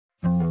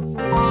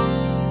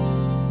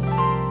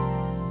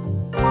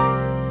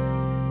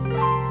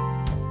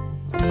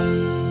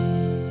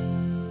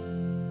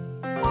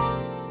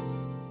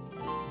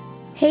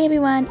Hey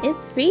everyone,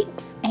 it's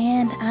Freaks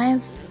and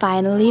I'm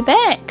finally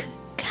back,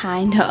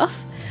 kind of.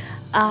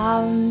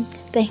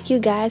 Thank you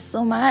guys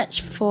so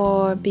much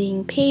for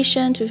being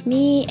patient with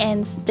me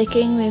and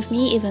sticking with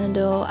me even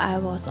though I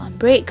was on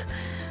break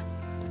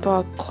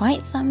for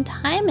quite some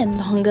time and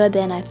longer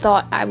than I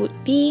thought I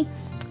would be.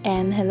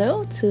 And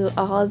hello to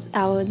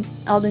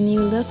all the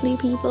new lovely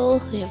people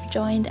who have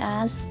joined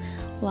us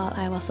while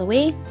I was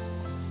away.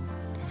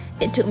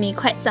 It took me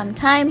quite some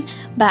time,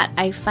 but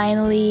I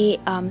finally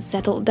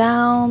settled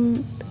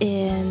down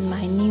in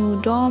my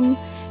new dorm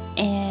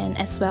and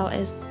as well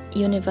as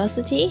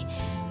university,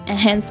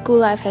 and school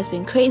life has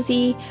been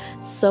crazy.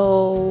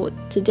 So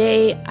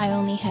today I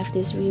only have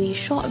this really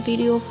short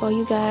video for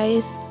you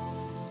guys.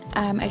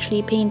 I'm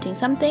actually painting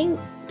something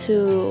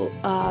to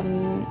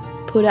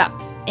put up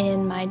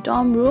in my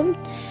dorm room,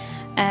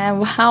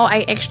 and how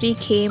I actually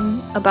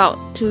came about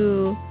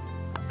to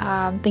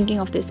thinking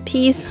of this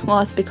piece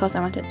was because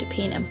I wanted to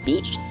paint a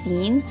beach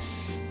scene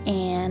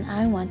and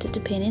I wanted to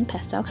paint in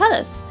pastel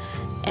colors,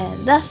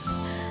 and thus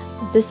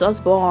this was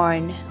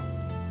born.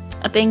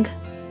 I think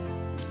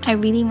I'm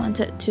really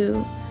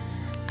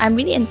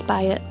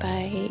inspired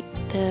by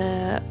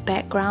the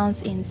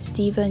backgrounds in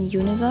Steven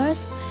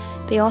Universe.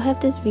 They all have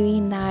this really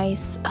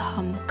nice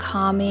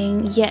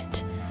calming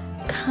yet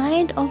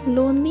kind of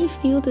lonely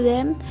feel to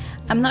them.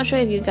 I'm not sure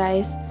if you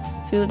guys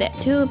feel that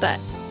too, but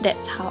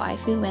that's how I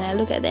feel when I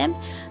look at them.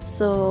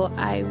 So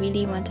I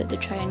really wanted to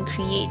try and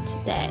create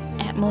that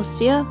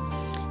atmosphere.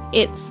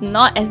 It's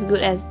not as good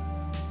as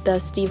the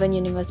Steven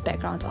Universe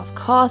backgrounds, of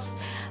course,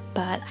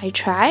 but I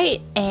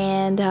tried,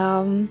 and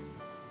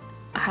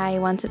I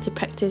wanted to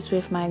practice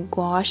with my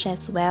gouache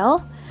as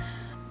well.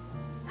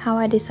 How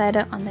I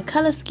decided on the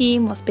color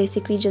scheme was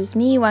basically just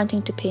me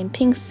wanting to paint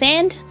pink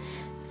sand,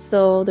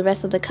 so the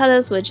rest of the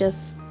colors were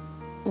just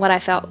what I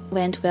felt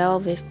went well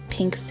with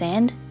pink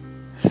sand.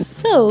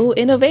 So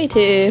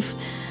innovative,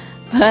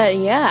 but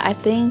yeah, I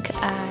think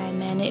I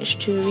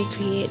managed to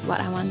recreate what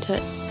I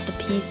wanted the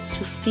piece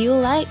to feel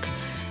like.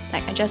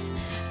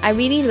 I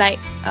really like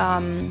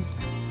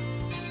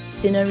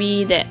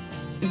scenery that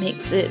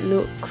makes it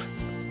look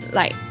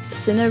like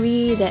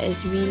scenery that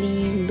is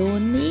really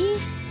lonely.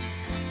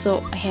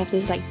 So I have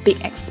this like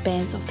big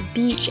expanse of the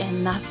beach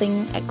and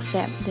nothing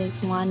except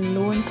this one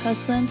lone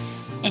person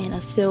and a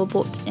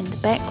sailboat in the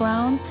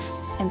background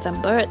and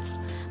some birds,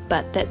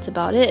 but that's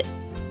about it.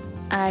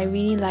 I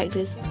really like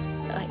this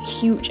like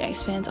huge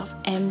expanse of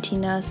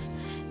emptiness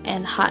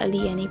and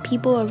hardly any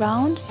people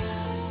around.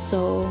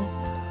 So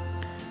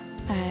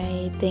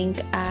I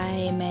think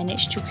I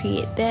managed to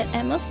create that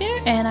atmosphere,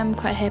 and I'm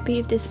quite happy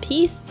with this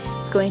piece.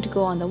 It's going to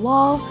go on the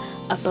wall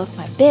above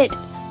my bed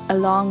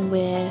along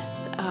with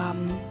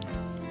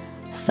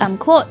some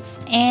quotes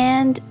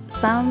and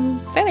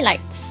some fairy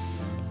lights.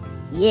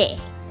 Yeah!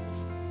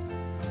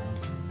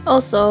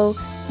 Also,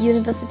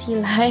 university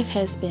life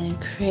has been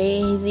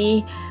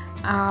crazy.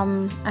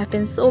 I've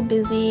been so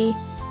busy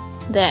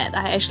that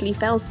I actually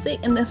fell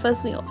sick in the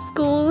first week of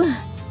school.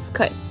 It's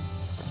quite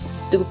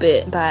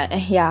stupid, but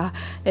yeah,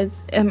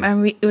 it's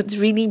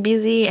really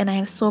busy and I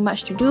have so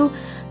much to do.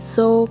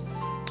 So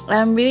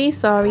I'm really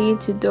sorry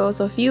to those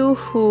of you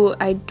who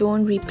I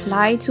don't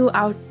reply to.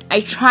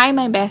 I try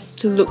my best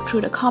to look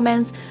through the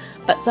comments,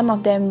 but some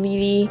of them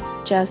really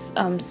just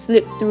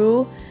slip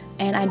through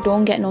and I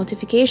don't get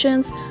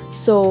notifications.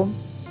 So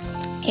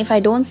if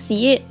I don't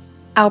see it,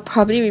 I'll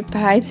probably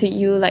reply to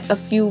you like a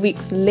few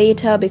weeks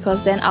later,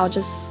 because then I'll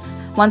just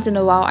once in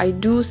a while I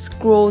do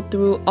scroll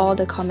through all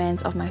the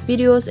comments of my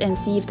videos and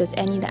see if there's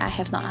any that I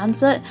have not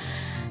answered.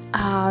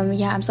 I'm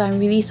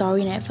really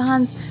sorry in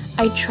advance.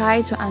 I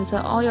try to answer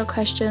all your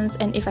questions,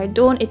 and if I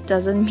don't, it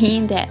doesn't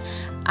mean that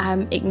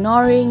I'm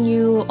ignoring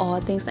you or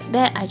things like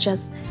that. I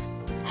just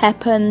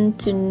happen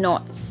to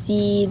not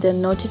see the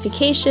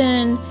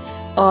notification,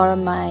 or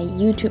my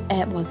YouTube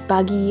app was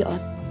buggy, or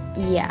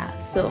yeah,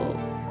 so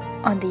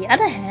on the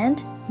other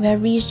hand, we're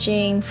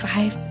reaching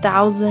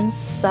 5,000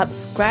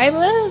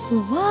 subscribers.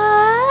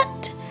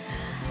 What?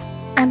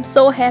 I'm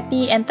so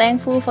happy and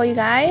thankful for you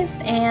guys,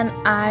 and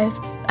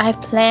I've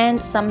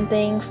planned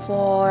something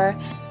for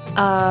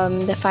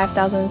the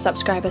 5,000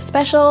 subscriber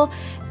special.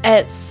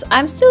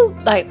 I'm still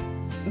like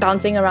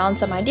bouncing around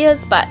some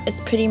ideas, but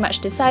it's pretty much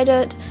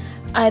decided.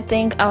 I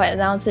think I'll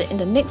announce it in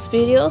the next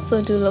video,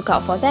 so do look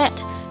out for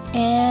that,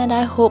 and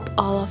I hope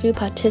all of you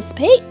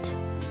participate.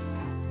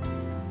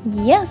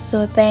 Yes,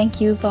 so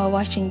thank you for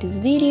watching this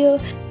video.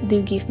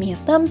 Do give me a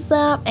thumbs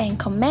up and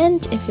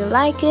comment if you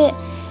like it,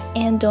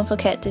 and don't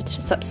forget to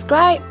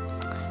subscribe,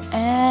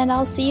 and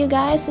I'll see you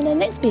guys in the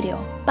next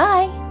video.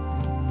 Bye!